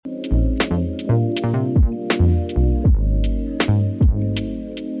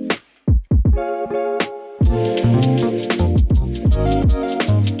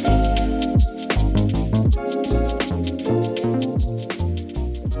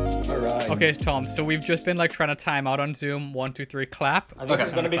All right. Okay, Tom. So we've just been like trying to time out on Zoom. 1, 2, 3, clap. I think this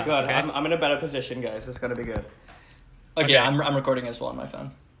is gonna be Clap, good. okay? I'm in a better position, guys. It's gonna be good. Okay, Okay. I'm recording as well on my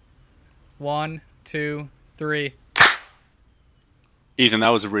phone. 1, 2, 3. Ethan, that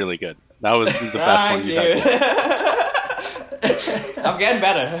was really good. That was the best one you've had. I'm getting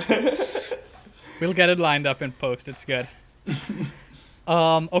better. We'll get it lined up in post. It's good.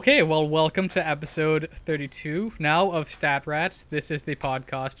 Okay, well, welcome to episode 32 now of Stat Rats. This is the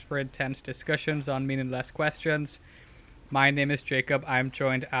podcast for intense discussions on meaningless questions. My name is Jacob. I'm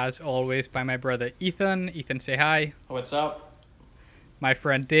joined, as always, by my brother Ethan. Ethan, say hi. What's up? My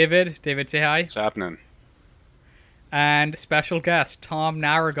friend David. David, say hi. What's happening? And special guest, Tom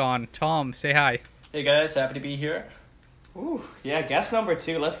Narragon. Tom, say hi. Hey guys, happy to be here. Ooh, yeah. Guess number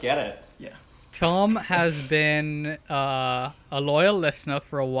 2. Let's get it. Yeah. Tom has been a loyal listener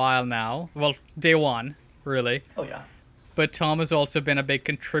for a while now. Well, day one, really. Oh yeah. But Tom has also been a big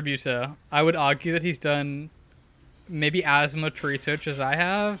contributor. I would argue that he's done maybe as much research as I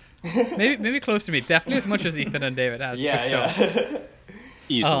have. Maybe close to me. Definitely as much as Ethan and David has. Yeah, for sure. yeah.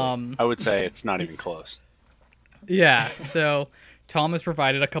 Easily. I would say it's not even close. Yeah, so Tom has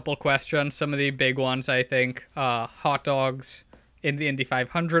provided a couple questions. Some of the big ones, I think. Hot dogs in the Indy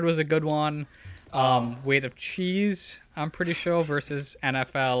 500 was a good one. Weight of cheese, I'm pretty sure, versus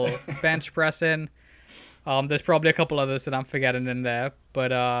NFL bench pressing. There's probably a couple others that I'm forgetting in there,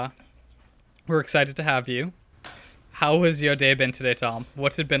 but we're excited to have you. How has your day been today, Tom?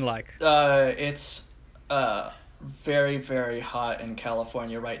 What's it been like? It's very, very hot in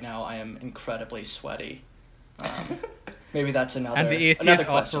California right now. I am incredibly sweaty. Maybe that's another. And the AC another is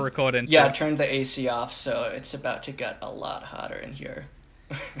off question. for recording. Yeah, I too. turned the AC off, so it's about to get a lot hotter in here.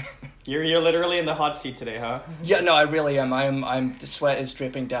 You're literally in the hot seat today, huh? Yeah, no, I really am. I'm. The sweat is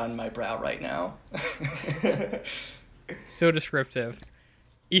dripping down my brow right now. So descriptive.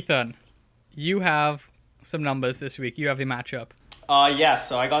 Ethan, you have some numbers this week. You have the matchup. Yeah.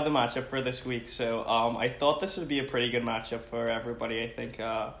 So I got the matchup for this week. So I thought this would be a pretty good matchup for everybody. I think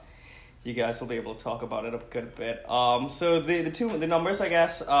you guys will be able to talk about it a good bit. So the numbers, I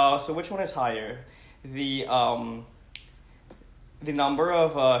guess. So which one is higher? The number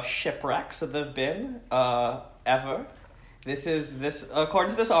of shipwrecks that there've been ever. This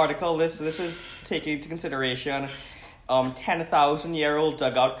according to this article. This is taking into consideration 10,000-year-old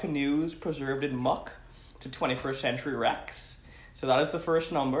dugout canoes preserved in muck to 21st century wrecks. So that is the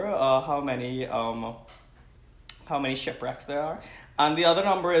first number. How many shipwrecks there are, and the other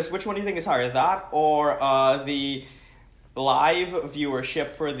number is which one do you think is higher, that or the live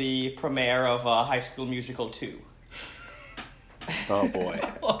viewership for the premiere of High School Musical 2? Oh boy.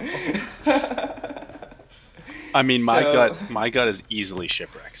 I mean, my gut is easily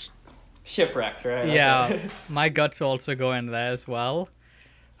shipwrecks. Shipwrecks, right? Yeah, Okay. my guts also go in there as well.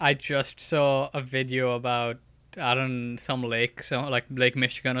 I just saw a video about, I don't know, some lake, like Lake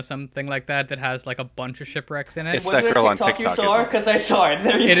Michigan or something like that has like a bunch of shipwrecks in it. It's Was that it a girl on TikTok you TikTok, saw? isn't it? Because I saw it.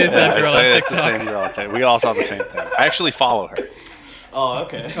 There you It go. is that girl on it's the TikTok. same girl. Okay. We all saw the same thing. I actually follow her. Oh,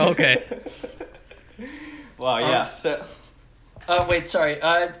 okay. Okay. Wow. Yeah. So. Wait, sorry.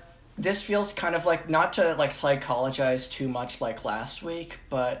 This feels kind of like, not to like psychologize too much like last week,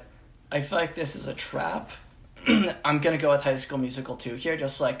 but I feel like this is a trap. I'm gonna go with High School Musical 2 here,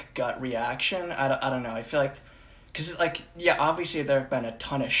 just like gut reaction. I don't know. I feel like, because like, yeah, obviously there have been a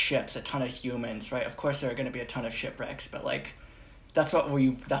ton of ships, a ton of humans, right? Of course there are gonna be a ton of shipwrecks, but like, that's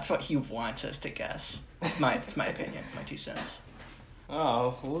what he wants us to guess. It's my opinion, my 2 cents.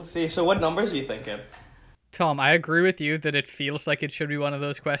 Oh, we'll see. So, what numbers are you thinking? Tom, I agree with you that it feels like it should be one of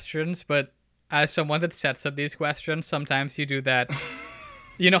those questions, but as someone that sets up these questions, sometimes you do that.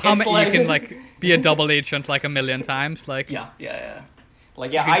 You know how It's many like- you can like be a double agent like a million times, like Yeah.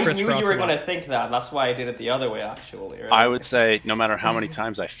 Like, yeah, You can I knew crisscross you were them gonna up. think that. That's why I did it the other way, actually. Right? I would say no matter how many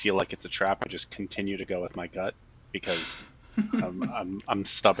times I feel like it's a trap, I just continue to go with my gut because I'm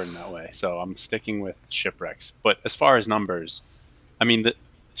stubborn that way. So I'm sticking with shipwrecks. But as far as numbers, I mean,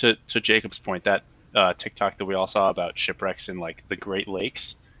 to Jacob's point, that TikTok that we all saw about shipwrecks in like the Great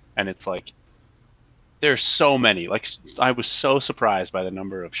Lakes, and it's like there's so many. Like, I was so surprised by the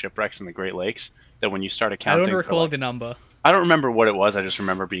number of shipwrecks in the Great Lakes that when you started I counting, don't recall for, like, the number. I don't remember what it was. I just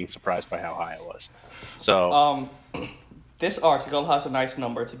remember being surprised by how high it was. So This article has a nice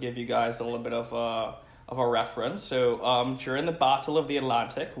number to give you guys a little bit of a reference. So, during the Battle of the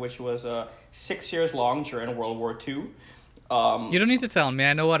Atlantic, which was 6 years long during World War II. You don't need to tell me.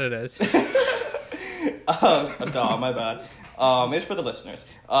 I know what it is. Duh, my bad. It's for the listeners.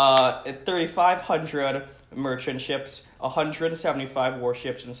 3,500 merchant ships, 175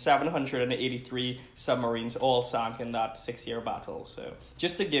 warships, and 783 submarines all sank in that 6-year battle. So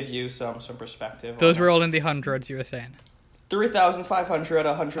just to give you some perspective. Those were all in the hundreds, you were saying. 3,500,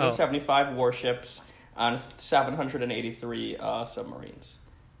 175 warships, and 783 submarines.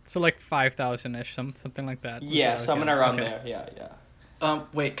 So like 5,000-ish, something like that. Yeah, something around there. Yeah.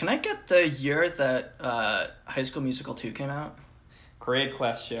 Wait, can I get the year that High School Musical 2 came out? Great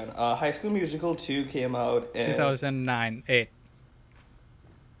question. High School Musical 2 came out in 2009, 8.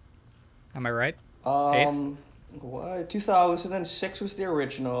 Am I right? What? 2006 was the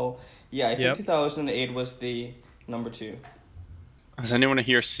original. Yeah, I think 2008 was the number 2. Has anyone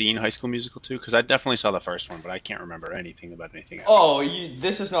here seen High School Musical 2? Because I definitely saw the first one, but I can't remember anything about anything else. Oh,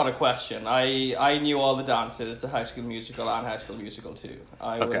 this is not a question. I knew all the dances to High School Musical and High School Musical 2.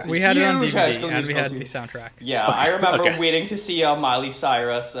 We had it on huge High DVD, School and we Musical had 2. the soundtrack. Yeah, I remember waiting to see Miley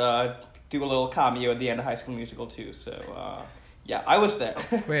Cyrus do a little cameo at the end of High School Musical 2. So, yeah, I was there.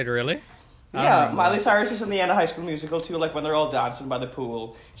 Wait, really? Yeah, Miley Cyrus is in the end of High School Musical 2, like when they're all dancing by the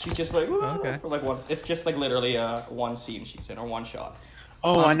pool. She's just like, for like once. It's just like literally one scene she's in, or one shot.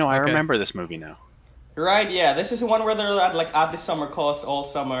 Oh, I know. I remember this movie now. Right, yeah. This is the one where they're at the summer course all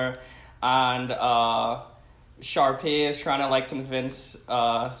summer, and Sharpay is trying to like convince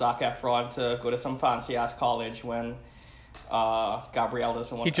Zac Efron to go to some fancy ass college when Gabrielle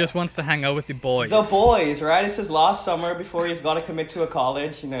doesn't want. He just wants to hang out with the boys. The boys, right? It's his last summer before he's got to commit to a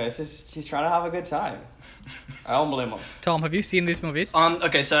college. You know, he's trying to have a good time. I don't blame him. Tom, have you seen these movies?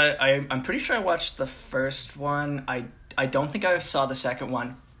 Okay, so I'm pretty sure I watched the first one. I don't think I saw the second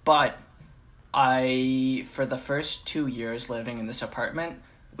one, but for the first 2 years living in this apartment,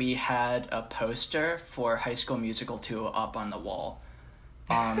 we had a poster for High School Musical 2 up on the wall.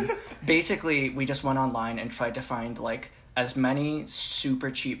 Basically, we just went online and tried to find like as many super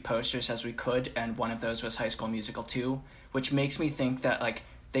cheap posters as we could, and one of those was High School Musical 2, which makes me think that like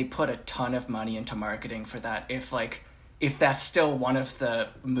they put a ton of money into marketing for that. If that's still one of the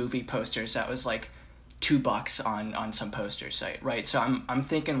movie posters that was like $2 on some poster site, right? So I'm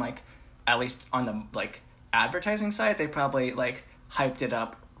thinking like at least on the like advertising side, they probably like hyped it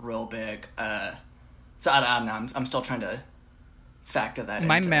up real big. So I don't know. I'm still trying to factor that.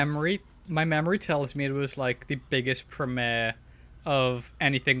 My memory tells me it was like the biggest premiere of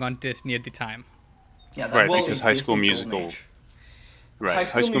anything on Disney at the time. Yeah, right. Because High School Musical. Right.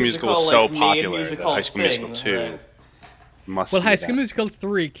 High School Musical was like, so popular that High School Musical 2 right? must. Well, see High School that. Musical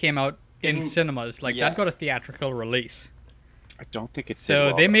 3 came out in cinemas. Like that got a theatrical release. I don't think it did So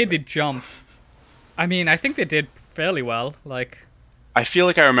well, they made though. the jump. I mean, I think they did fairly well. Like, I feel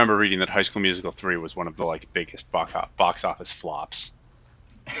like I remember reading that High School Musical 3 was one of the like biggest box office flops.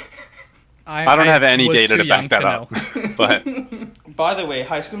 I don't have any was data too to back young that to up, know. but By the way,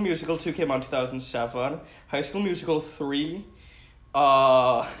 High School Musical 2 came out in 2007. High School Musical 3,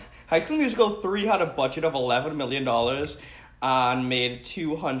 High School Musical 3 had a budget of $11 million and made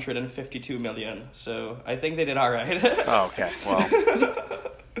 $252 million. So I think they did all right. oh, okay, well,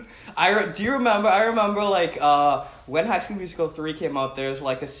 Do you remember? I remember like when High School Musical 3 came out. There's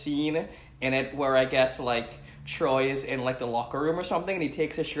like a scene in it where I guess like Troy is in like the locker room or something, and he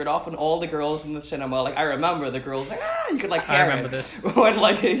takes his shirt off, and all the girls in the cinema, like I remember the girls like you could like hear I remember it this. when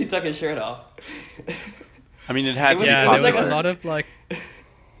like he took his shirt off. I mean, it had to be Yeah, there was popular. a lot of like.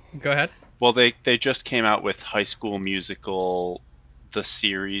 Go ahead. Well, they just came out with High School Musical, the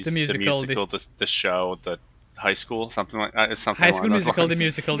series, The musical, the show, the high school, something like that. It's something High along School those Musical, the lines.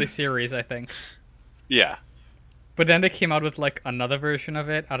 musical, the series, I think. Yeah. But then they came out with like another version of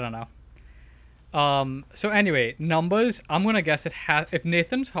it. I don't know. So anyway, numbers. I'm gonna guess it has. If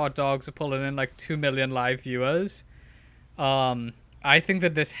Nathan's Hot Dogs are pulling in like 2 million live viewers, I think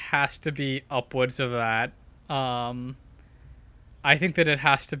that this has to be upwards of that. I think that it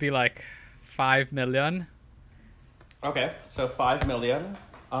has to be like 5 million. Okay, so 5 million.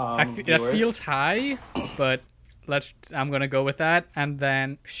 That Viewers. feels high, but I'm gonna go with that. And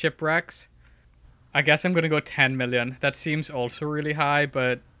then Shipwrecks. I guess I'm gonna go 10 million. That seems also really high,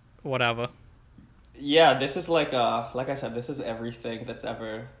 but whatever. Yeah, this is like I said, this is everything that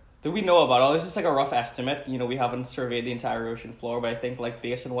we know about. All this is like a rough estimate. You know, we haven't surveyed the entire ocean floor, but I think like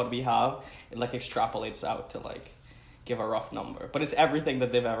based on what we have, it like extrapolates out to like give a rough number. But it's everything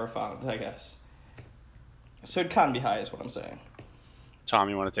that they've ever found, I guess. So it can be high, is what I'm saying. Tom,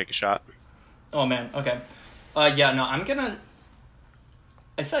 you want to take a shot? Oh man, okay. Yeah, no, I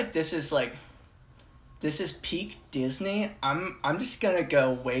feel like this is peak Disney. I'm just gonna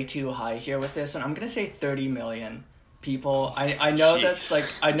go way too high here with this one. I'm gonna say 30 million. people. I know Sheesh. that's like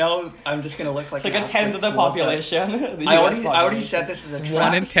I know I'm just gonna look like It's like an a tenth absolute of the fool, but population. The I US already population. said this is a trap.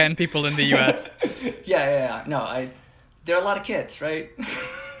 1 in 10 people in the U.S. Yeah. No, there are a lot of kids, right?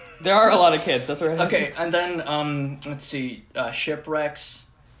 There are a lot of kids. That's right. Okay, and then let's see, shipwrecks.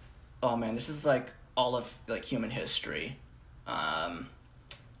 Oh man, this is like all of like human history.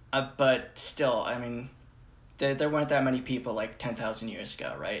 But still, I mean, there weren't that many people like 10,000 years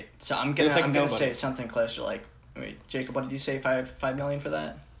ago, right? So I'm There's, like, gonna nobody. say something closer to like. Wait, Jacob, what did you say? 5 million for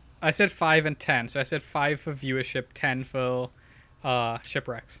that? I said 5 and 10, so I said 5 for viewership, 10 for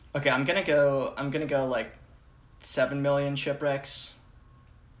shipwrecks. Okay, I'm gonna go like 7 million shipwrecks.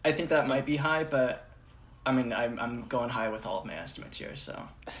 I think that might be high, but I mean, I'm going high with all of my estimates here, so.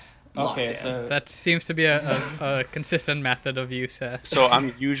 locked Okay, in. so That seems to be a consistent method of use. So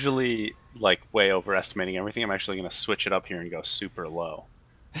I'm usually like way overestimating everything. I'm actually going to switch it up here and go super low.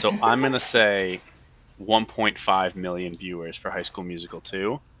 So I'm going to say 1.5 million viewers for High School Musical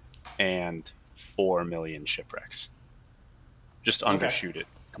 2 and 4 million shipwrecks. Just Okay. undershoot it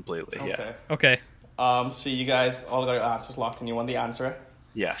completely. Yeah. okay. Okay, So you guys all got your answers locked, and you want the answer.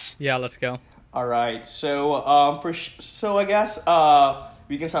 Yes. yeah, let's go. All right. So so I guess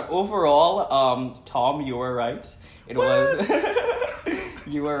we can start overall. Tom, you were right. It was.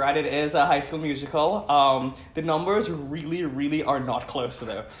 You were right. It is a High School Musical. The numbers really, really are not close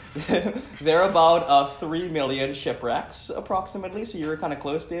though. They're about 3 million shipwrecks approximately. So you were kind of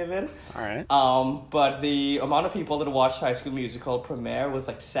close, David. All right. But the amount of people that watched High School Musical premiere was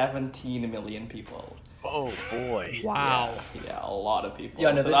like 17 million people. Oh boy. Wow. Yeah, a lot of people.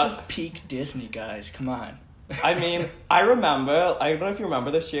 Yeah, no, So this that- is peak Disney, guys. Come on. I mean, I remember, I don't know if you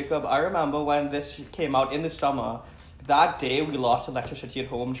remember this, Jacob. I remember when this came out in the summer. That day, we lost electricity at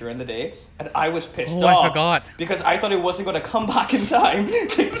home during the day, and I was pissed Oh, I off. forgot. Because I thought it wasn't going to come back in time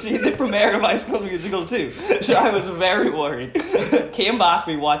to see the premiere of High School Musical 2. So I was very worried. Came back,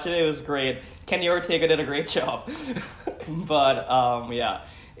 we watched it, it was great. Kenny Ortega did a great job. But, yeah,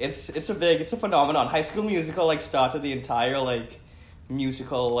 it's a phenomenon. High School Musical, like, started the entire, like,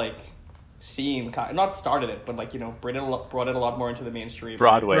 musical, like, scene. Not started it, but, like, you know, brought it a lot more into the mainstream.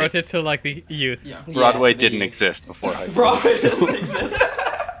 Broadway. Brought it to like the youth. Yeah. Broadway Yeah, to the didn't youth. exist before High School Broadway Musical. doesn't exist.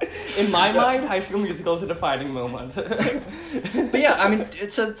 In my mind, High School Musical is a defining moment. But yeah, I mean,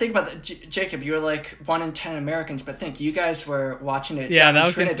 it's a think about that. Jacob, you're like 1 in 10 Americans, but think you guys were watching it Yeah, down that in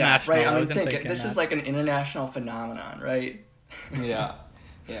was Trinidad, international. right? I I mean, wasn't think thinking this that. is like an international phenomenon, right? Yeah.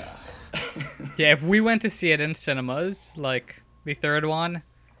 Yeah. Yeah, if we went to see it in cinemas, like the third one,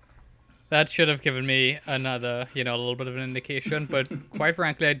 that should have given me another, a little bit of an indication. But quite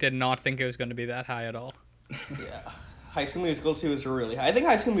frankly, I did not think it was going to be that high at all. Yeah. High School Musical 2 is really high. I think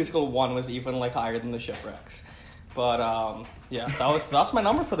High School Musical 1 was even like higher than the Shipwrecks. But yeah, that's my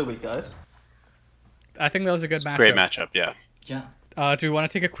number for the week, guys. I think that was a good matchup. Great matchup, yeah. Yeah. Do we want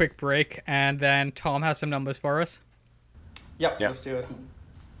to take a quick break and then Tom has some numbers for us? Yep, Yeah. let's do it.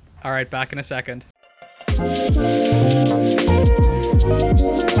 All right, back in a second.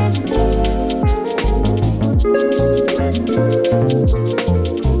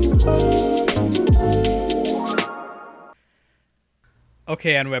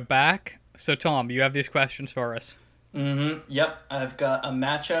 Okay, and we're back. So, Tom, you have these questions for us. Yep, I've got a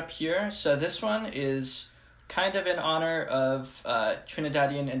matchup here. So this one is kind of in honor of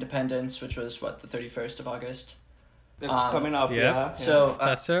Trinidadian independence, which was, what, the 31st of August? It's coming up, yeah. yeah. So,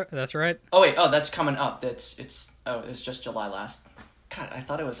 That's right. that's coming up. It's just July last. God, I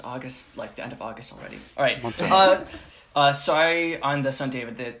thought it was August, like the end of August already. All right. Sorry on this one,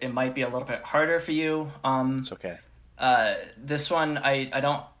 David. That it might be a little bit harder for you. It's okay. This one, I'm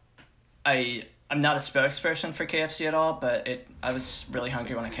not a spokesperson for KFC at all, but I was really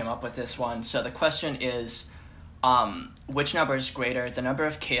hungry when I came up with this one. So the question is, which number is greater, the number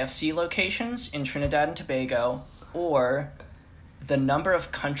of KFC locations in Trinidad and Tobago, or the number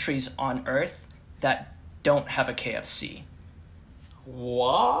of countries on Earth that don't have a KFC?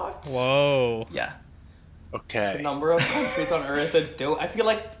 What? Whoa. Yeah. It's the Okay. number of countries on Earth that don't. I feel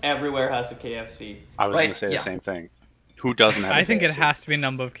like everywhere has a KFC. I was Right, going to say yeah. the same thing. Who doesn't have a I think it KFC? has to be a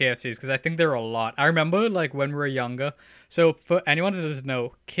number of KFCs because I think there are a lot. I remember like when we were younger. So for anyone that doesn't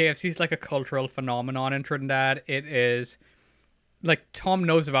know, KFC is like a cultural phenomenon in Trinidad. It is like Tom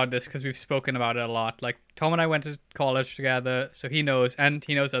knows about this because we've spoken about it a lot. Like Tom and I went to college together, so he knows, and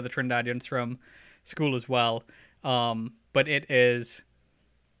he knows other Trinidadians from school as well. But it is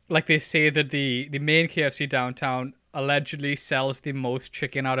like they say that the main KFC downtown allegedly sells the most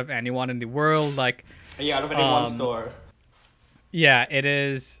chicken out of anyone in the world. Like Yeah, out of any one store. yeah, it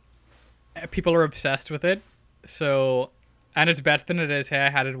is. People are obsessed with it. So And it's better than it is here. I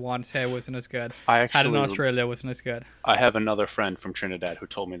had it once. Here wasn't as good. I Had it in actually, Australia wasn't as good. I have another friend from Trinidad who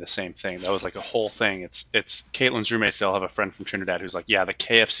told me the same thing. That was like a whole thing. It's Caitlin's roommates. They'll have a friend from Trinidad who's like, yeah, the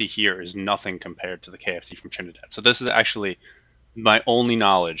KFC here is nothing compared to the KFC from Trinidad. So this is actually my only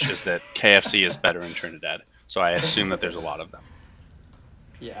knowledge is that KFC is better in Trinidad. So I assume that there's a lot of them.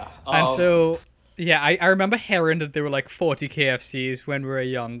 Yeah. And so, yeah, I remember hearing that there were like 40 KFCs when we were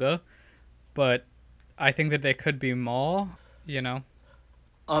younger, but I think that there could be more, you know.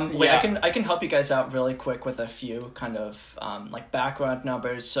 Wait, Yeah. I can help you guys out really quick with a few kind of like background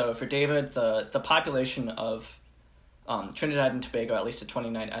numbers. So for David, the population of Trinidad and Tobago, at least the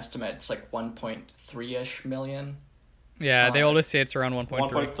 29 estimate, it's like 1.3-ish million. Yeah, they always say it's around 1.3.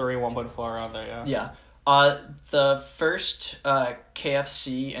 1.3, 1.4 around there, yeah. Yeah. The first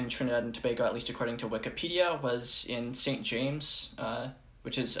KFC in Trinidad and Tobago, at least according to Wikipedia, was in St. James,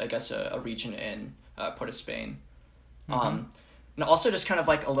 which is, I guess, a region in Port of Spain. And also just kind of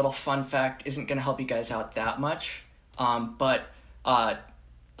like a little fun fact, isn't going to help you guys out that much, but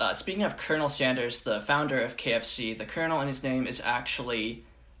speaking of Colonel Sanders, the founder of KFC, the Colonel in his name is actually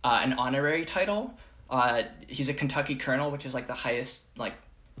an honorary title. He's a Kentucky Colonel, which is like the highest like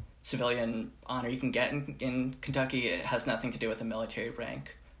civilian honor you can get in Kentucky. It has nothing to do with a military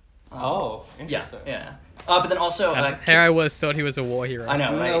rank. Oh, Yeah, interesting. yeah. But then also, And here I was, thought he was a war hero. I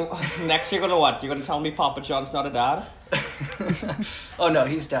know, right? No, next you're gonna what? You're gonna tell me Papa John's not a dad? Oh no,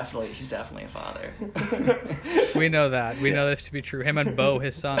 he's definitely a father. We know that. We know this to be true. Him and Bo,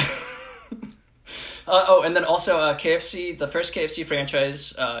 his son. And then also KFC, the first KFC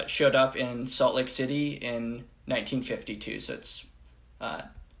franchise showed up in Salt Lake City in 1952, so it's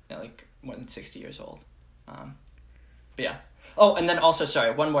like more than 60 years old. But yeah. Oh, and then also,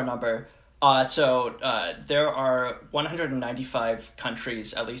 sorry, one more number. So there are 195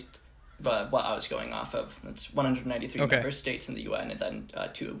 countries, at least what I was going off of. That's 193 Okay. member states in the UN, and then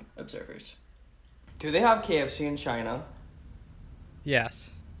 2 observers. Do they have KFC in China?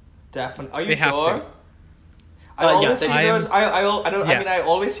 Yes. Definitely. Are you They have sure? to. I always they- see I am- those. I don't. I Yes. mean, I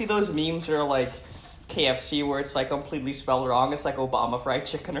always see those memes that are like KFC where it's like completely spelled wrong. It's like Obama fried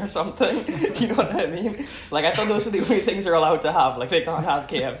chicken or something. You know what I mean? Like I thought those are the only things they're allowed to have. Like they can't have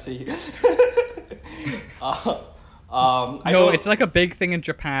KFC. I No, know, it's like a big thing in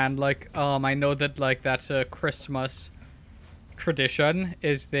Japan. Like, I know that like that's a Christmas tradition.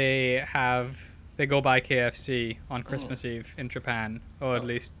 Is they go buy KFC on Christmas Eve in Japan, or at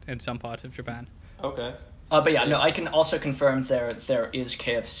least in some parts of Japan. okay. But yeah, no, I can also confirm there is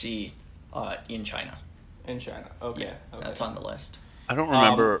KFC in China. In China. Okay. Yeah, okay. that's on the list. I don't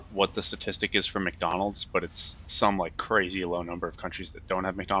remember what the statistic is for McDonald's, but it's some like crazy low number of countries that don't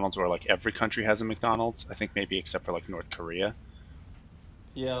have McDonald's, or like every country has a McDonald's. I think maybe except for like North Korea.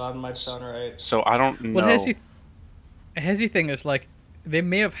 Yeah, that might sound right. So I don't know. Well, here's the thing is like they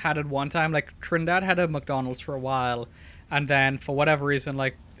may have had it one time. Like Trinidad had a McDonald's for a while, and then for whatever reason,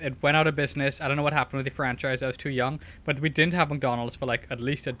 like it went out of business. I don't know what happened with the franchise. I was too young, but we didn't have McDonald's for like at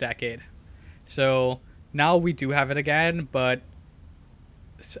least a decade. So now we do have it again, but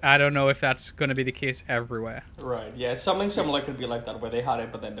I don't know if that's going to be the case everywhere. Right. Yeah, something similar could be like that where they had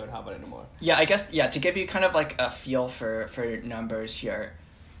it but then don't have it anymore. Yeah, I guess, yeah, to give you kind of like a feel for numbers here,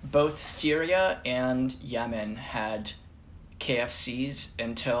 both Syria and Yemen had KFCs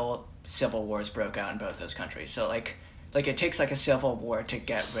until civil wars broke out in both those countries. So like it takes like a civil war to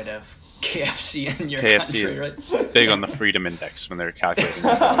get rid of KFC in your KFC country, is right? big on the freedom index when they're calculating.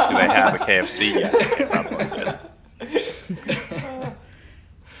 Like, do they have a KFC? Yes. Okay, probably good.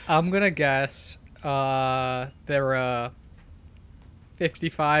 I'm going to guess there are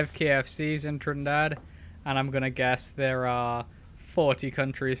 55 KFCs in Trinidad, and I'm going to guess there are 40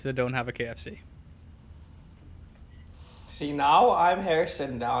 countries that don't have a KFC. See, now I'm here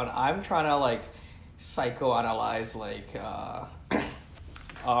sitting down. I'm trying to like psychoanalyze like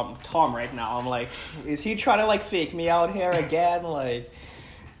Tom right now. I'm like, is he trying to like fake me out here again? Like,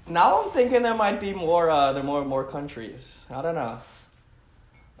 now I'm thinking there might be more. There more countries. I don't know.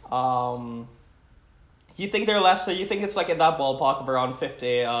 You think they're less? So you think it's like in that ballpark of around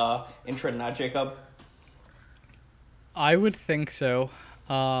 50 in Trinidad, Jacob? I would think so.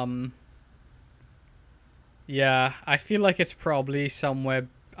 Yeah, I feel like it's probably somewhere.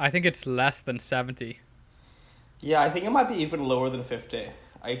 I think it's less than 70. Yeah, I think it might be even lower than 50.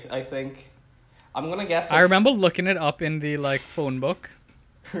 I think. I'm gonna guess. I remember looking it up in the like phone book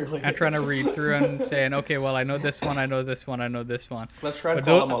Really? and trying to read through and saying, okay, well, I know this one, I know this one, I know this one. Let's try to But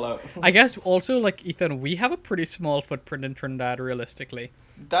call tho- them all out. I guess also like Ethan, we have a pretty small footprint in Trinidad realistically.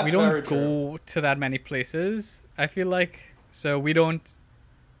 That's We don't very go true. to that many places, I feel like. So we don't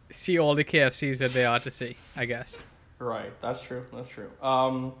see all the KFCs that they are to see, I guess. Right, that's true. That's true.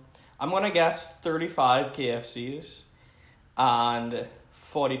 I'm gonna guess 35 KFCs and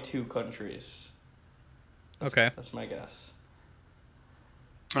 42 countries. Okay. That's my guess.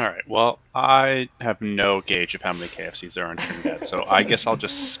 All right. Well, I have no gauge of how many KFCs there are in Trinidad, so I guess I'll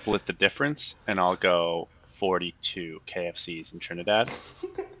just split the difference and I'll go 42 KFCs in Trinidad.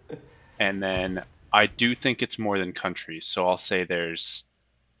 And then I do think it's more than countries, so I'll say there's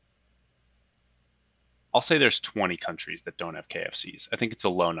 20 countries that don't have KFCs. I think it's a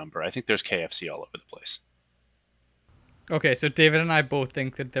low number. I think there's KFC all over the place. Okay, so David and I both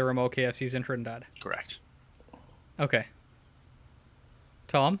think that there are more KFCs in Trinidad. Correct. Okay.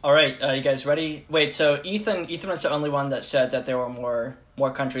 Tom? All right, you guys ready? Wait, so Ethan was the only one that said that there were more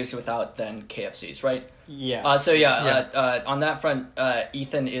countries without than KFCs, right? Yeah. On that front,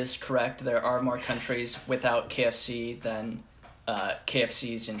 Ethan is correct. There are more countries without KFC than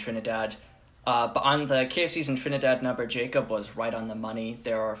KFCs in Trinidad. But on the KFCs in Trinidad number, Jacob was right on the money.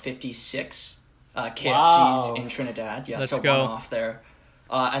 There are 56 KFCs in Trinidad. Yeah, Let's so go. one off there.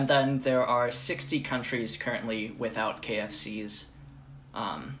 And then there are 60 countries currently without KFCs.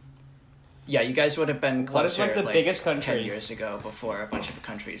 Yeah, you guys would have been What is, closer like, the biggest country? 10 years ago before a bunch of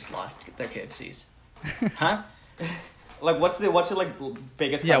countries lost their KFCs. Huh? Like, what's the like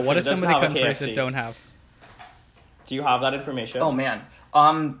biggest? Yeah, country what are that some of doesn't the have a countries KFC? that don't have? Do you have that information? Oh man.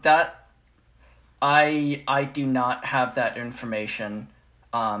 That I do not have that information.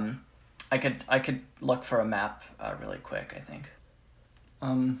 I could look for a map really quick, I think.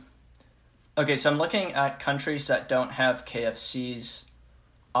 Okay, so I'm looking at countries that don't have KFCs.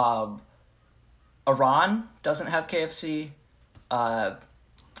 Iran doesn't have KFC. It's a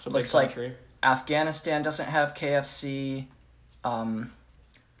big looks like country. Afghanistan doesn't have KFC.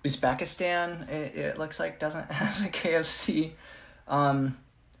 Uzbekistan, it looks like, doesn't have a KFC.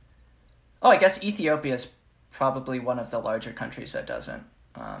 I guess Ethiopia is probably one of the larger countries that doesn't.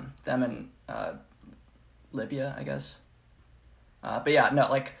 Them and Libya, I guess. But yeah, no,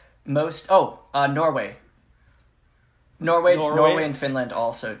 like most... Norway. Norway and Finland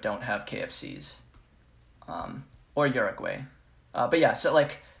also don't have KFCs. Or Uruguay. But yeah, so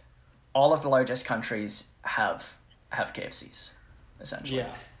like all of the largest countries have KFCs, essentially.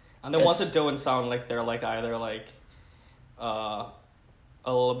 Yeah, and the ones that don't sound like they're like either like a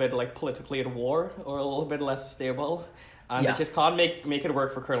little bit like politically at war or a little bit less stable, and they just can't make it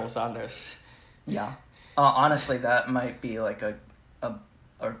work for Colonel Sanders. Yeah, honestly, that might be like a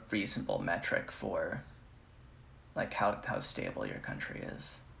reasonable metric for like how stable your country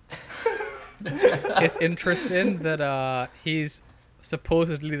is. It's interesting that he's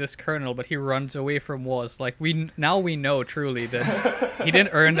supposedly this colonel, but he runs away from wars. Like we know truly that he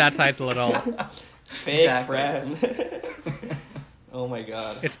didn't earn that title at all. Fake friend. Oh my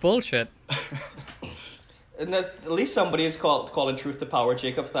god. It's bullshit. And at least somebody is calling truth to power.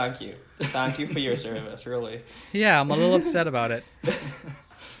 Jacob, thank you for your service, really. Yeah, I'm a little upset about it.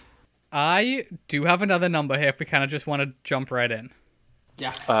 I do have another number here if we kind of just want to jump right in.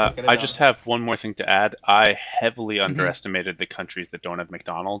 Yeah. I just have one more thing to add. I heavily underestimated the countries that don't have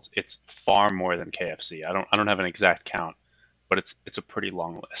McDonald's. It's far more than KFC. I don't have an exact count, but it's a pretty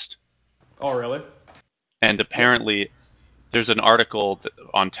long list. Oh, really? And apparently, there's an article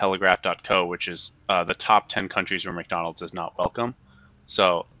on Telegraph.co, which is the top 10 countries where McDonald's is not welcome.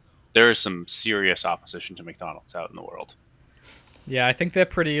 So there is some serious opposition to McDonald's out in the world. Yeah, I think they're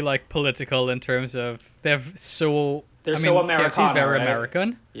pretty like political in terms of they're so American. KFC's very right?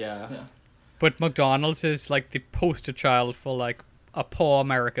 American. Yeah. But McDonald's is like the poster child for like a poor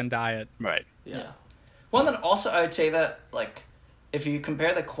American diet. Right. Yeah. Well, then also I would say that like if you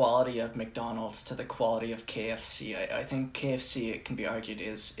compare the quality of McDonald's to the quality of KFC, I think KFC, it can be argued,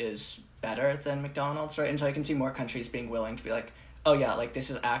 is better than McDonald's, right? And so I can see more countries being willing to be like, oh yeah, like this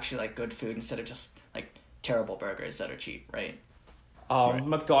is actually like good food instead of just like terrible burgers that are cheap, right? Right.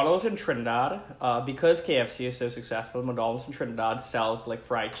 McDonald's in Trinidad, because KFC is so successful, McDonald's in Trinidad sells like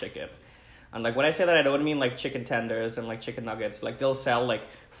fried chicken. And like when I say that, I don't mean like chicken tenders and like chicken nuggets. Like they'll sell like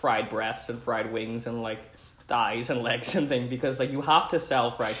fried breasts and fried wings and like thighs and legs and things, because like you have to sell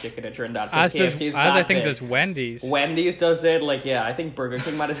fried chicken in Trinidad. As I think big. does Wendy's. Wendy's does it. Like yeah, I think Burger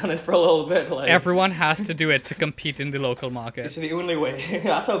King might have done it for a little bit. Like Everyone has to do it to compete in the local market. it's the only way.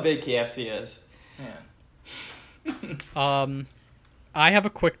 That's how big KFC is. Yeah. I have a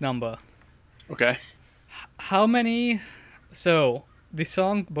quick number. Okay. How many... So, the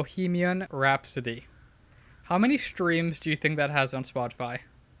song Bohemian Rhapsody. How many streams do you think that has on Spotify?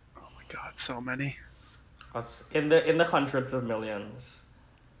 Oh my god, so many. That's in the hundreds of millions.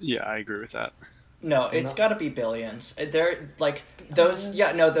 Yeah, I agree with that. No, it's No. got to be billions. They're like those.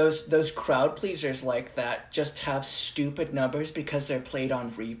 Yeah, no, those crowd pleasers like that just have stupid numbers because they're played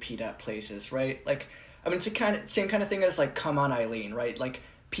on repeat at places, right? Like, I mean, it's a same kind of thing as like "Come On, Eileen," right? Like,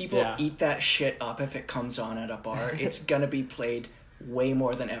 people Yeah. eat that shit up if it comes on at a bar. It's gonna be played way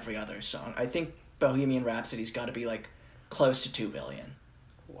more than every other song. I think Bohemian Rhapsody's got to be like close to 2 billion.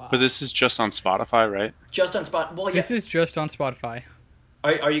 Wow. But this is just on Spotify, right? Just on spot. Well, yeah. This is just on Spotify.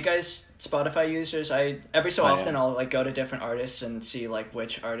 Are you guys Spotify users? Every so I often am. I'll like go to different artists and see like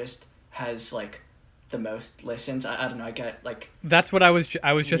which artist has like the most listens. I don't know. I get like That's what I was just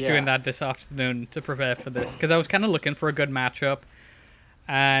Yeah. doing that this afternoon to prepare for this because I was kind of looking for a good matchup,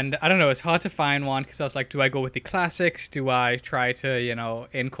 and I don't know, it's hard to find one because I was like, do I go with the classics? Do I try to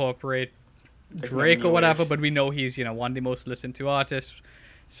incorporate Drake or new whatever? age. But we know he's one of the most listened to artists,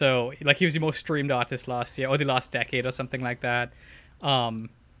 so like he was the most streamed artist last year or the last decade or something like that.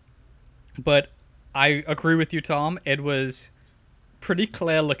 But I agree with you, Tom. It was pretty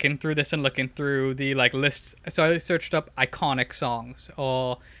clear looking through this and looking through the like lists. So I searched up iconic songs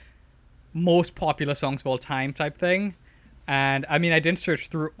or most popular songs of all time type thing. And I mean, I didn't search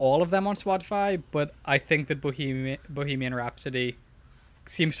through all of them on Spotify, but I think that Bohemian Rhapsody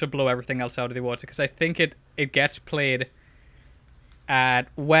seems to blow everything else out of the water because I think it gets played at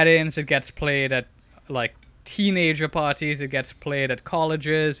weddings, it gets played at like teenager parties, it gets played at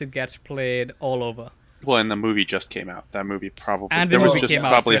colleges, it gets played all over. Well, and the movie just came out. That movie probably And the there was movie just came out,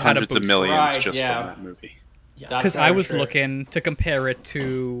 probably so it had a hundreds of boost. millions Right, just yeah. from that movie. yeah. That's Because I very was true. looking to compare it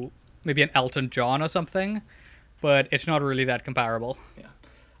to maybe an Elton John or something, but it's not really that comparable.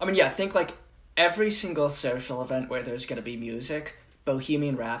 I mean, yeah. Think like every single social event where there's gonna be music,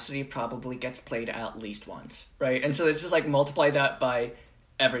 Bohemian Rhapsody probably gets played at least once, right? And so it's just like multiply that by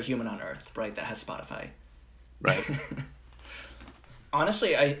every human on Earth, right? That has Spotify. Right.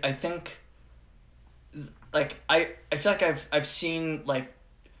 Honestly, I think like I feel like I've seen like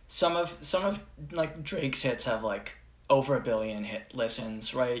some of like Drake's hits have like over 1 billion hit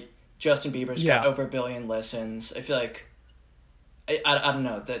listens, right? Justin Bieber's got Yeah. over 1 billion listens. I feel like I don't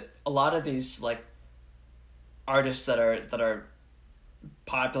know that a lot of these like artists that are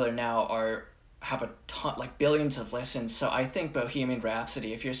popular now have a ton, like billions of listens. So I think Bohemian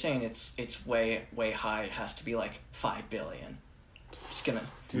Rhapsody, if you're saying it's way high, it has to be like 5 billion. Just gonna.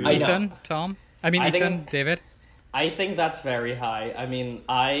 I know. Ethan, Tom? I mean, I Ethan, think- David? I think that's very high. I mean,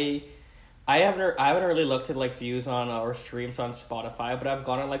 I haven't really looked at like views on or streams on Spotify, but I've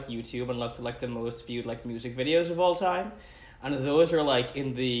gone on like YouTube and looked at like the most viewed like music videos of all time, and those are like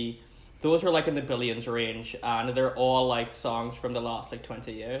in the billions range, and they're all like songs from the last like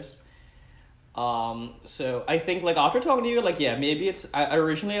 20 years. So I think like after talking to you, like yeah, maybe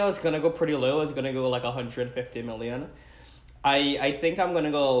originally I was gonna go pretty low. I was gonna go like 150 million. I think I'm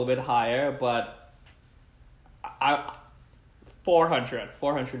gonna go a little bit higher, but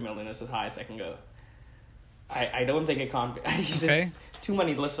 400 million is as high as I can go. I don't think it can't be. It's just Okay. too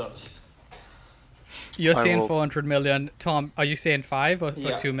many listeners. You're I saying will- 400 million. Tom, are you saying 5 or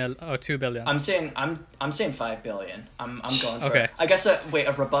Yeah. 2 billion? I'm saying 5 billion. I'm going for Okay. it. I guess a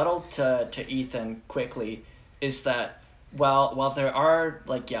rebuttal to Ethan quickly is that while there are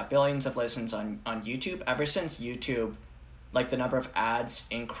like billions of listens on YouTube, ever since YouTube like the number of ads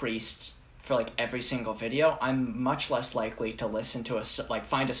increased for like every single video, I'm much less likely to listen to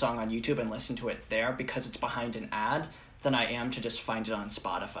find a song on YouTube and listen to it there because it's behind an ad than I am to just find it on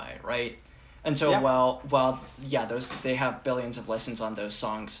Spotify, right? And so Yeah. while those they have billions of listens on those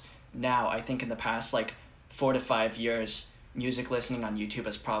songs now, I think in the past like 4 to 5 years, music listening on YouTube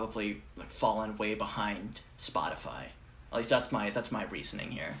has probably like fallen way behind Spotify. At least that's my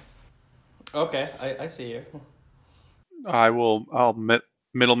reasoning here. Okay, I see you. I'll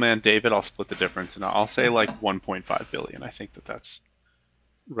middleman David. I'll split the difference, and I'll say like 1.5 billion. I think that's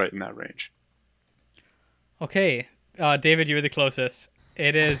right in that range. Okay, David, you were the closest.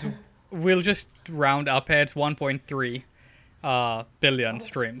 It is. We'll just round up here. It's 1.3 billion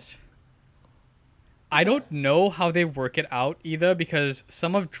streams. I don't know how they work it out either because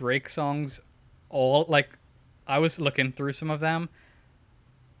some of Drake's songs, all like, I was looking through some of them.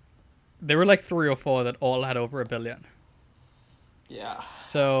 There were like 3 or 4 that all had over 1 billion. Yeah.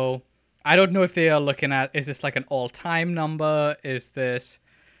 So I don't know if they are looking at, is this like an all-time number? Is this...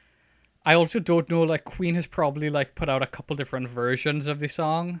 I also don't know, like Queen has probably like put out a couple different versions of the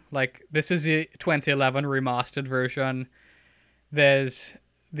song. Like this is the 2011 remastered version. There's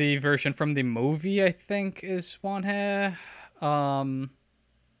the version from the movie, I think, is one here. Oh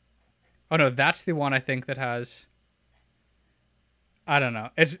no, that's the one I think that has... I don't know.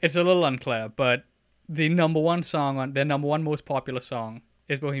 It's a little unclear, but the number one song on their number one most popular song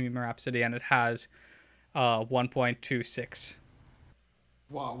is Bohemian Rhapsody, and it has 1.26.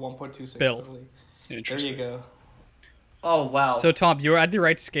 Wow, 1.26 Bill. billion. There Interesting. you go. Oh wow. So Tom, you're at the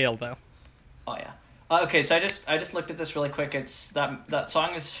right scale though. Oh yeah. Okay, so I just looked at this really quick. It's that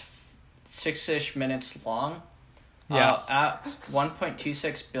song is 6-ish minutes long. Yeah. At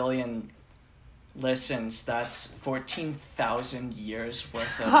 1.26 billion listens, that's 14,000 years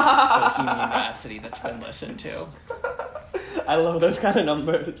worth of Bohemian Rhapsody that's been listened to. I love those kind of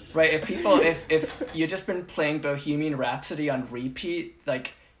numbers. Right, if you just been playing Bohemian Rhapsody on repeat,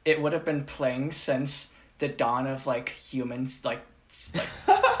 like it would have been playing since the dawn of like humans, like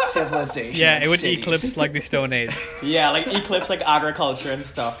civilization. Yeah, and it would cities. eclipse like the Stone Age. Yeah, like eclipse like agriculture and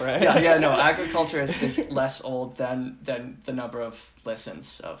stuff, right? Yeah, no, agriculture is less old than the number of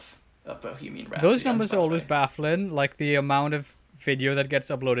listens of Bohemian Rhapsody. Those on numbers are always Spotify. baffling, like the amount of video that gets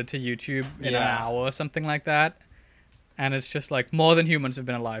uploaded to YouTube in an Yeah. hour or something like that. And it's just like more than humans have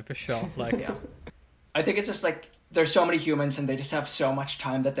been alive for sure. Like Yeah. I think it's just like there's so many humans and they just have so much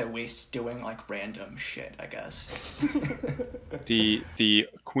time that they waste doing like random shit, I guess. The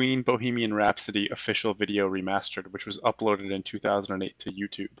Queen Bohemian Rhapsody official video remastered, which was uploaded in 2008 to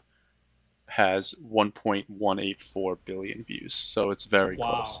YouTube, has 1.184 billion views. So it's very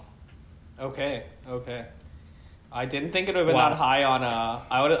Wow. close. Okay. I didn't think it would have been Wow. that high on I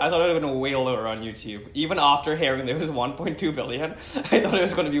thought it would have been way lower on YouTube. Even after hearing there was 1.2 billion, I thought it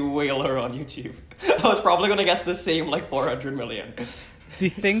was going to be way lower on YouTube. I was probably going to guess the same, like 400 million. the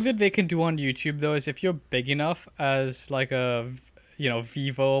thing that they can do on YouTube though is if you're big enough as like a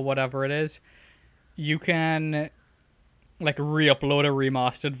Vivo or whatever it is, you can like re-upload a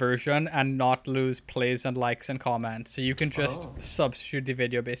remastered version and not lose plays and likes and comments. So you can just substitute the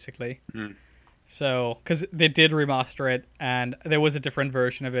video basically. Mm. So, because they did remaster it, and there was a different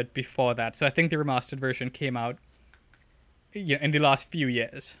version of it before that. So I think the remastered version came out, in the last few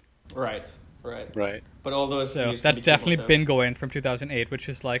years. Right. Right. But all those So views can that's be definitely cumulative. been going from 2008, which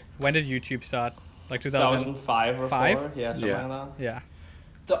is like, when did YouTube start? Like 2000? 2005 or 5? 4? Yeah, something Yeah. like that. Yeah.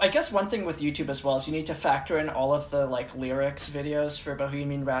 Though I guess one thing with YouTube as well is you need to factor in all of the like lyrics videos for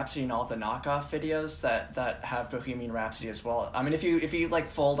Bohemian Rhapsody and all the knockoff videos that have Bohemian Rhapsody as well. I mean, if you like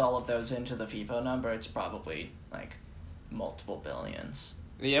fold all of those into the Vivo number, it's probably like multiple billions.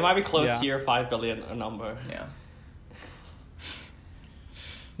 Yeah, it might be close Yeah. to your 5 billion number. Yeah.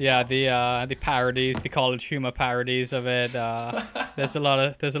 Yeah, the parodies, the college humor parodies of it. There's a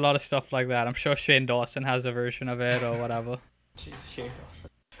lot of stuff like that. I'm sure Shane Dawson has a version of it or whatever. Jeez, Shane Dawson.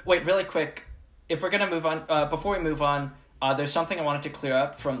 Wait, really quick. If we're gonna move on, before we move on, there's something I wanted to clear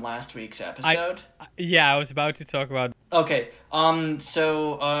up from last week's episode. Yeah, I was about to talk about. Okay.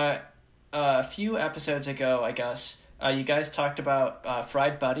 So a few episodes ago, I guess, you guys talked about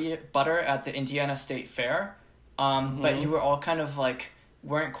fried butter at the Indiana State Fair. But you were all kind of like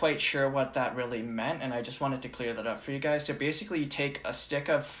weren't quite sure what that really meant, and I just wanted to clear that up for you guys. So basically, you take a stick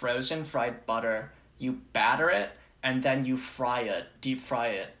of frozen fried butter, you batter it, and then you deep fry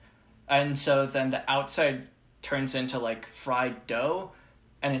it. And so then the outside turns into like fried dough,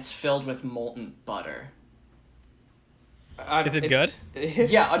 and it's filled with molten butter. Is it good?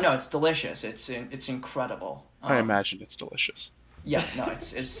 Yeah, oh, no, it's delicious. It's incredible. I imagine it's delicious. Yeah, no,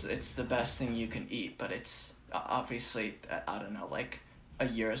 it's the best thing you can eat, but it's obviously, I don't know, like a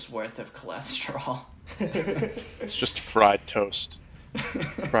year's worth of cholesterol. It's just fried toast.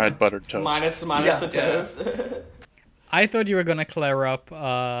 Fried buttered toast. minus Yeah, the toast. I thought you were gonna clear up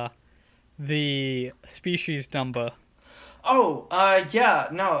the species number Oh, yeah,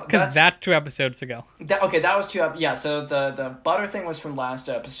 no, because that's 2 episodes ago. okay, that was 2 yeah, so the butter thing was from last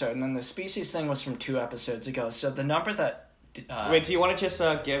episode, and then the species thing was from 2 episodes ago, so the number that... Wait, do you want to just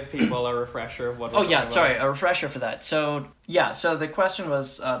give people a refresher of what? Oh, yeah, about? sorry, a refresher for that. So, yeah, so the question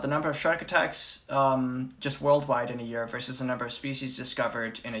was the number of shark attacks just worldwide in a year versus the number of species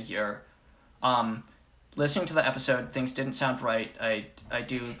discovered in a year. Listening to the episode, things didn't sound right. I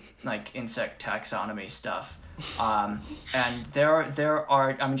do, like, insect taxonomy stuff. And there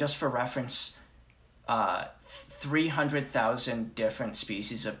are, I mean, just for reference, 300,000 different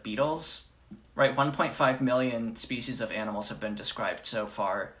species of beetles. Right, 1.5 million species of animals have been described so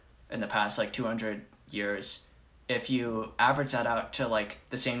far in the past, like, 200 years. If you average that out to, like,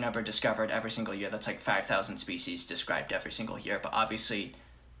 the same number discovered every single year, that's, like, 5,000 species described every single year. But obviously,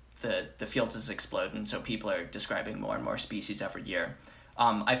 the field is exploding, so people are describing more and more species every year.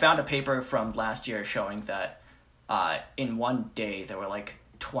 I found a paper from last year showing that in one day, there were, like,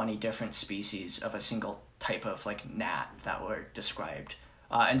 20 different species of a single type of, like, gnat that were described.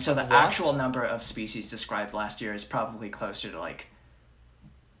 And so the actual number of species described last year is probably closer to like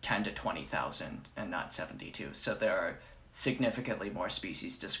 10 to 20,000 and not 72. So there are significantly more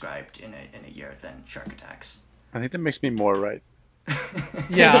species described in a year than shark attacks. I think that makes me more right.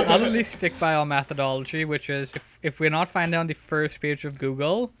 Yeah, I'll at least stick by our methodology, which is if we're not finding on the first page of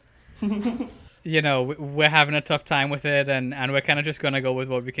Google, we're having a tough time with it, and we're kind of just going to go with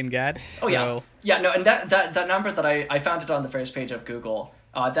what we can get. Oh, yeah. Yeah, no, and that number that I found it on the first page of Google,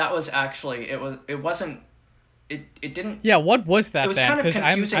 that was actually, it didn't... Yeah, what was that? It was then? kind of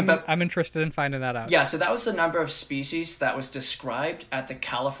confusing, but... I'm interested in finding that out. Yeah, so that was the number of species that was described at the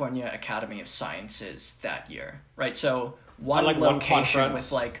California Academy of Sciences that year, right? So one location with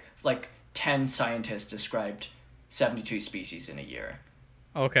like 10 scientists described 72 species in a year.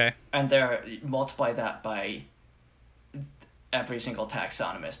 Okay. And multiply that by every single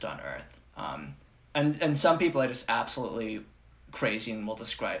taxonomist on Earth. And some people are just absolutely crazy and will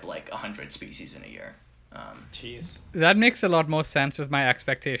describe like 100 species in a year. Jeez. That makes a lot more sense with my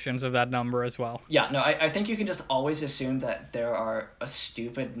expectations of that number as well. Yeah, no, I think you can just always assume that there are a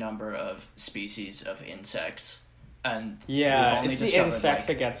stupid number of species of insects, and it's the insects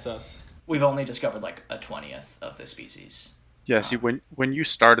that gets us. We've only discovered like a 20th of the species. Yeah, see, when you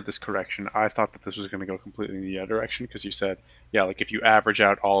started this correction, I thought that this was going to go completely in the other direction, because you said, yeah, like if you average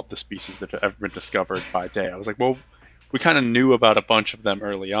out all of the species that have ever been discovered by day. I was like, well, we kind of knew about a bunch of them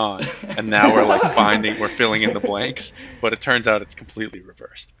early on, and now we're like we're filling in the blanks, but it turns out it's completely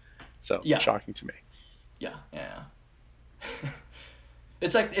reversed. So shocking to me. Yeah.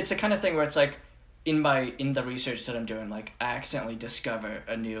 It's the kind of thing where it's like in the research that I'm doing, like I accidentally discover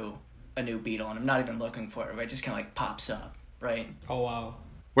a new beetle, and I'm not even looking for it. Right? It just kind of like pops up, right? Oh wow.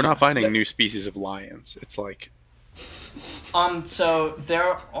 We're not finding new species of lions. It's like. So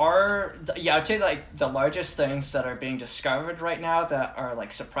there are, I'd say like the largest things that are being discovered right now that are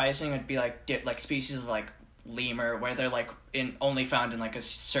like surprising would be like species of like lemur, where they're like only found in like a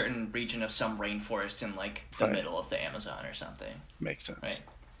certain region of some rainforest in like the middle of the Amazon or something. Makes sense. Right.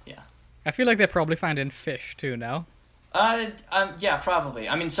 Yeah. I feel like they're probably finding fish too now. Yeah, probably.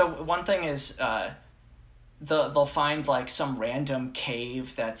 I mean, so one thing is, they'll find like some random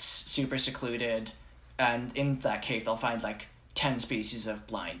cave that's super secluded, and in that cave they'll find like 10 species of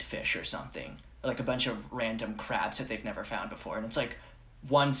blind fish or something, or like a bunch of random crabs that they've never found before, and it's like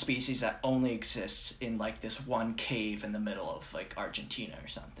one species that only exists in like this one cave in the middle of like Argentina or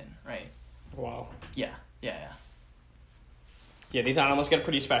something, right? Wow. Yeah. Yeah, these animals get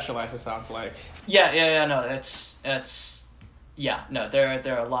pretty specialized, it sounds like. Yeah, no,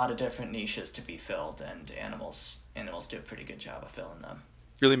 there are a lot of different niches to be filled, and animals do a pretty good job of filling them.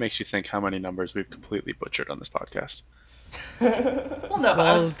 Really makes you think how many numbers we've completely butchered on this podcast.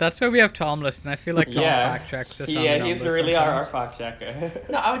 Well, that's why we have Tom listen. I feel like Tom fact checks us. Yeah, he's really our fact checker.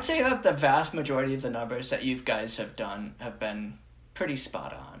 No, I would say that the vast majority of the numbers that you guys have done have been pretty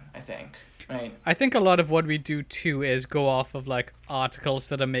spot on, I think. Right. I think a lot of what we do too is go off of like articles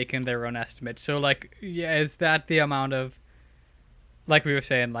that are making their own estimates. So like, is that the amount of, like we were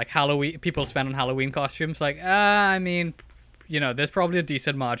saying, like Halloween people spend on Halloween costumes? Like, I mean, there's probably a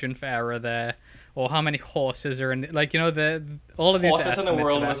decent margin for error there. Or how many horses are in, like, all of these horses in the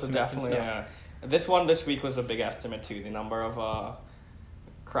world was definitely this one this week was a big estimate too. The number of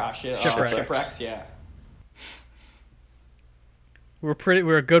crashes, shipwrecks. Yeah.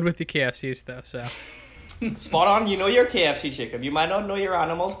 We're good with the KFCs though, so. Spot on. You know your KFC chicken. You might not know your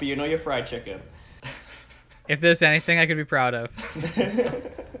animals, but you know your fried chicken. If there's anything I could be proud of.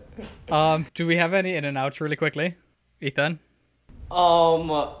 Do we have any in and outs really quickly, Ethan?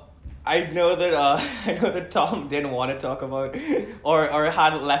 I know that Tom didn't want to talk about or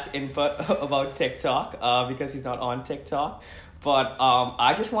had less input about TikTok because he's not on TikTok. But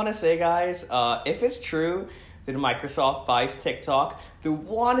I just want to say, guys, if it's true that Microsoft buys TikTok, the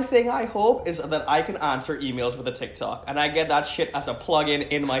one thing I hope is that I can answer emails with a TikTok, and I get that shit as a plugin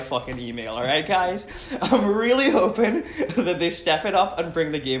in my fucking email. All right, guys? I'm really hoping that they step it up and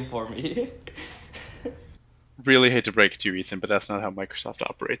bring the game for me. Really hate to break it to you, Ethan, but that's not how Microsoft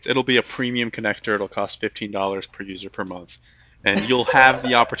operates. It'll be a premium connector. It'll cost $15 per user per month. And you'll have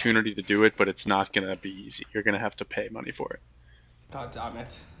the opportunity to do it, but it's not going to be easy. You're going to have to pay money for it. God damn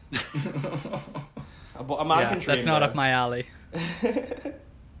it. That's not up my alley.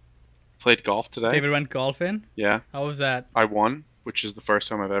 Played golf today. David went golfing? Yeah. How was that? I won, which is the first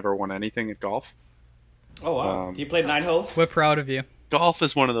time I've ever won anything at golf. Oh, wow. You played 9 holes? We're proud of you. Golf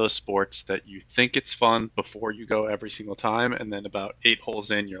is one of those sports that you think it's fun before you go every single time, and then about 8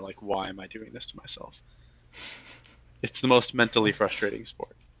 holes in, you're like, why am I doing this to myself? It's the most mentally frustrating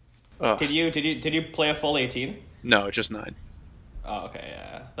sport. Ugh. Did you play a full 18? No, just 9. Oh, okay,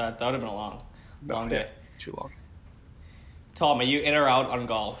 yeah. That would have been a long day. Too long. Tom, are you in or out on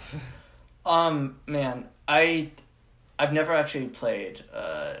golf? Man, I I've never actually played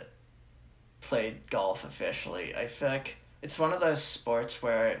golf officially. I feel like it's one of those sports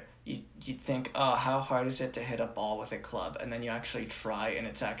where you think, oh, how hard is it to hit a ball with a club, and then you actually try, and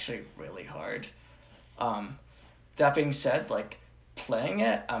it's actually really hard. That being said, like playing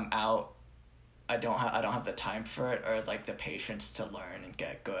it, I'm out. I don't have the time for it or like the patience to learn and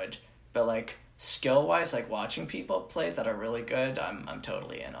get good. But like skill wise, like watching people play that are really good, I'm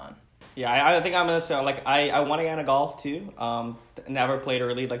totally in on. Yeah, I think I'm gonna say like I want to get into golf too. Never played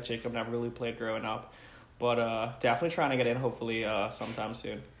early, like Jacob never really played growing up, but definitely trying to get in. Hopefully, sometime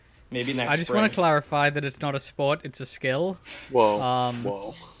soon. Maybe next. I just spring. want to clarify that it's not a sport; it's a skill. Whoa.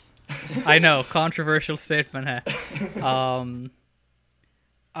 Whoa. I know, controversial statement here.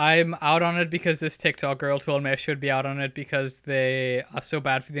 I'm out on it because this TikTok girl told me I should be out on it because they are so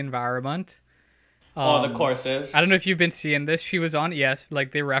bad for the environment. The courses. I don't know if you've been seeing this. She was on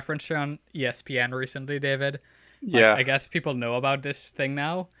like they referenced her on ESPN recently, David. Yeah. I guess people know about this thing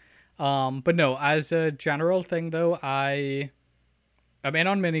now. But no, as a general thing though, I'm in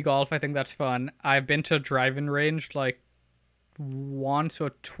on mini golf. I think that's fun. I've been to driving range like once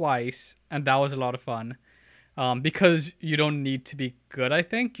or twice, and that was a lot of fun. Because you don't need to be good, I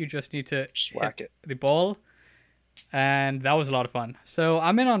think. You just need to Just whack hit it. the ball. And that was a lot of fun. So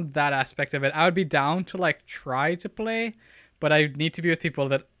I'm in on that aspect of it. I would be down to like try to play, but I need to be with people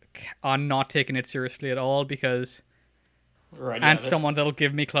that are not taking it seriously at all because Right. and Yeah, someone that'll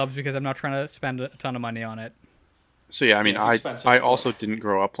give me clubs because I'm not trying to spend a ton of money on it. So yeah, I mean, it's I expensive I sport. also didn't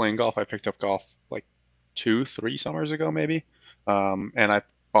grow up playing golf. I picked up golf like 2-3 summers ago, maybe. And I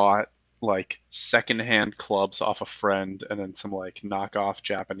bought like secondhand clubs off a friend, and then some like knockoff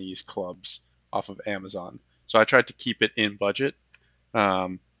Japanese clubs off of Amazon. So I tried to keep it in budget.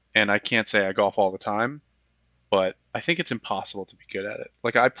 And I can't say I golf all the time, but I think it's impossible to be good at it.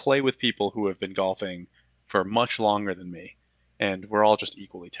 Like I play with people who have been golfing for much longer than me, and we're all just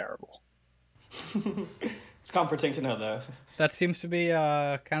equally terrible. It's comforting to know though. That seems to be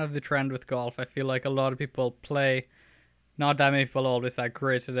kind of the trend with golf. I feel like a lot of people play. Not that many people are always that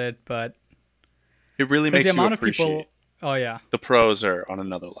great at it, but It really because makes the you amount of appreciate people. Oh yeah, the pros are on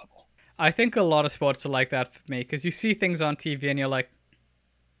another level. I think a lot of sports are like that for me because you see things on TV and you're like,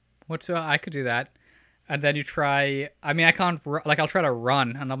 "What's I could do that," and then you try. I mean, I can't. Like, I'll try to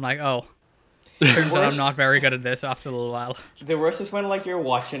run, and I'm like, "Oh, turns out I'm Worst- not very good at this." After a little while, The worst is when like you're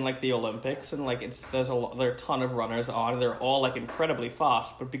watching like the Olympics and like there are a ton of runners on and they're all like incredibly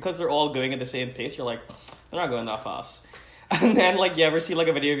fast, but because they're all going at the same pace, you're like, they're not going that fast. And then like you ever see like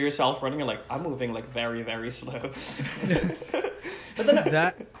a video of yourself running, you're like, I'm moving like very, very slow. But then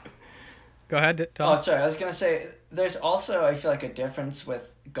that. Go ahead, Tom. Oh, sorry. I was gonna say there's also I feel like a difference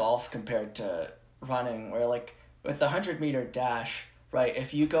with golf compared to running, where like with the 100-meter dash, right?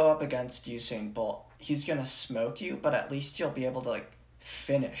 If you go up against Usain Bolt, he's gonna smoke you, but at least you'll be able to like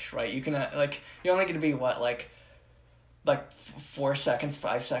finish, right? You can like you're only gonna be what like 4 seconds,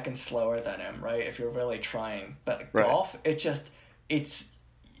 5 seconds slower than him, right? If you're really trying. But Right. golf, it's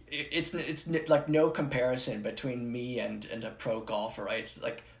like no comparison between me and a pro golfer, right? It's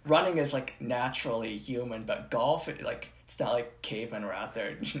like running is like naturally human, but golf, it's not like cavemen are out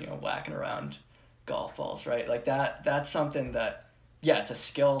there, whacking around golf balls, right? Like that's something that, yeah, it's a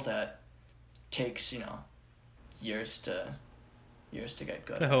skill that takes, years to get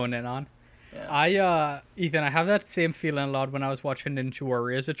good To at. hone in on. Yeah. Ethan, I have that same feeling a lot when I was watching Ninja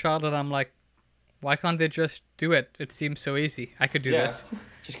Warrior as a child, and I'm like, why can't they just do it? It seems so easy. I could do Yeah. this.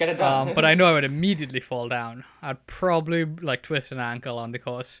 Just get it done. But I know I would immediately fall down. I'd probably like twist an ankle on the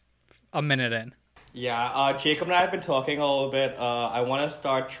course a minute in. Yeah, Jacob and I have been talking a little bit. I want to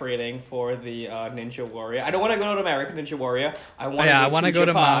start training for the Ninja Warrior. I don't want to go to American Ninja Warrior. I want I want to go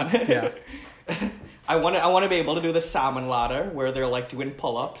to Japan. Mount. Yeah. I want to be able to do the salmon ladder where they're like doing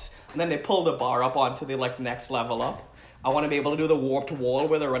pull-ups and then they pull the bar up onto the like next level up. I want to be able to do the warped wall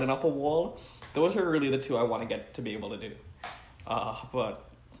where they're running up a wall. Those are really the two I want to get to be able to do. But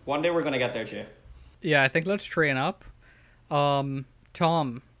one day we're gonna get there, Jay. Yeah, I think let's train up.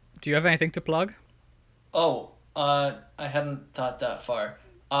 Tom, do you have anything to plug? Oh, I hadn't thought that far.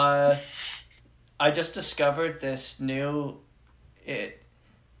 I just discovered this new.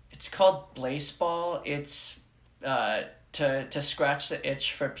 It's called Blaseball. It's to scratch the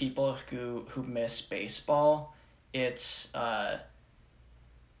itch for people who miss baseball. It's an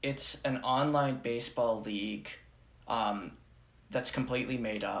online baseball league, that's completely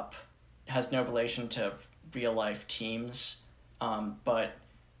made up. It has no relation to real life teams, but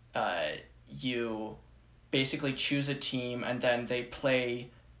you basically choose a team and then they play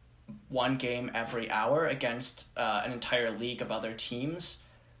one game every hour against an entire league of other teams,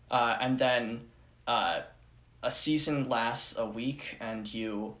 and then a season lasts a week, and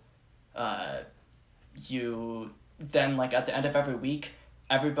you then, like, at the end of every week,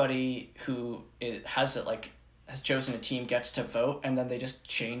 everybody who has chosen a team gets to vote, and then they just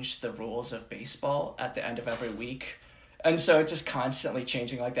change the rules of baseball at the end of every week. And so it's just constantly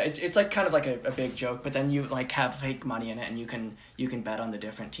changing like that. It's like kind of like a big joke, but then you like have fake money in it, and you can bet on the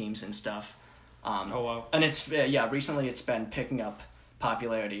different teams and stuff. Oh wow! And it's recently it's been picking up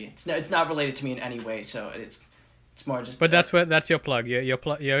popularity. It's not related to me in any way, so it's more just. But that's your plug.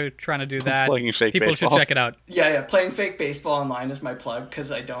 You're trying to do that. Plugging fake People baseball. should check it out. Yeah. Playing fake baseball online is my plug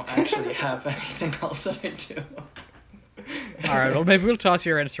because I don't actually have anything else that I do. All right. Well, maybe we'll toss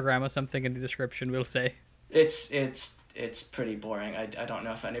your Instagram or something in the description. We'll say. It's pretty boring. I don't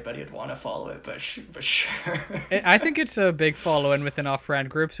know if anybody would want to follow it, but sure. I think it's a big following within our friend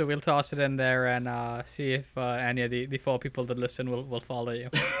group, so we'll toss it in there and see if any of the 4 people that listen will follow you.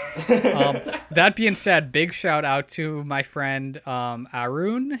 That being said, big shout out to my friend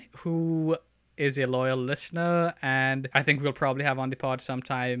Arun, who is a loyal listener, and I think we'll probably have on the pod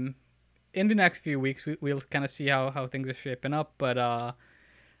sometime in the next few weeks. We'll kind of see how things are shaping up, but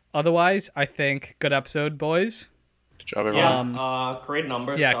otherwise, I think good episode, boys. Good job, everyone. Yeah, great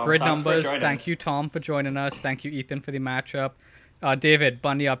numbers. Yeah, Tom. great Thanks for numbers. joining. Thank you, Tom, for joining us. Thank you, Ethan, for the matchup. David,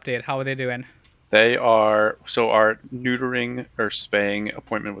 Bunny update. How are they doing? They are. So our neutering or spaying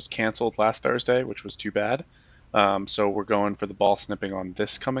appointment was canceled last Thursday, which was too bad. So we're going for the ball snipping on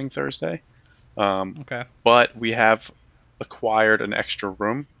this coming Thursday. Okay. But we have acquired an extra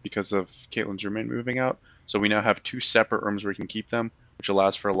room because of Caitlin's roommate moving out. So we now have 2 separate rooms where we can keep them, which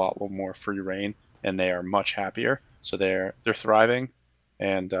allows for a lot more free reign, and they are much happier. So they're thriving,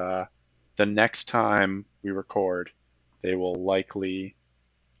 and the next time we record, they will likely.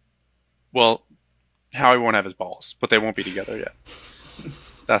 Well, Howie won't have his balls, but they won't be together yet.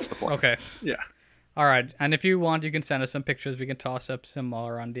 That's the plan. Okay. Yeah, All right. And if you want, you can send us some pictures. We can toss up some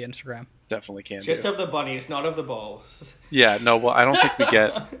more on the Instagram. definitely can. Just do. of the bunnies, not of the balls. Yeah, no. Well, I don't think we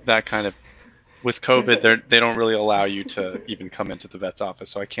get that kind of. With COVID, they don't really allow you to even come into the vet's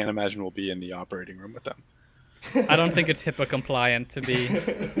office, so I can't imagine we'll be in the operating room with them. I don't think it's HIPAA compliant to be,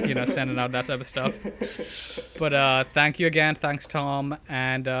 sending out that type of stuff. But thank you again. Thanks, Tom.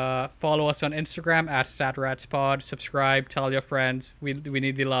 And follow us on Instagram at StatRatsPod. Subscribe. Tell your friends. We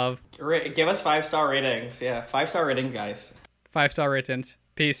need the love. Give us 5-star ratings. Yeah, 5-star rating, guys. 5-star ratings.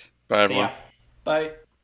 Peace. Bye, See everyone. ya. Bye.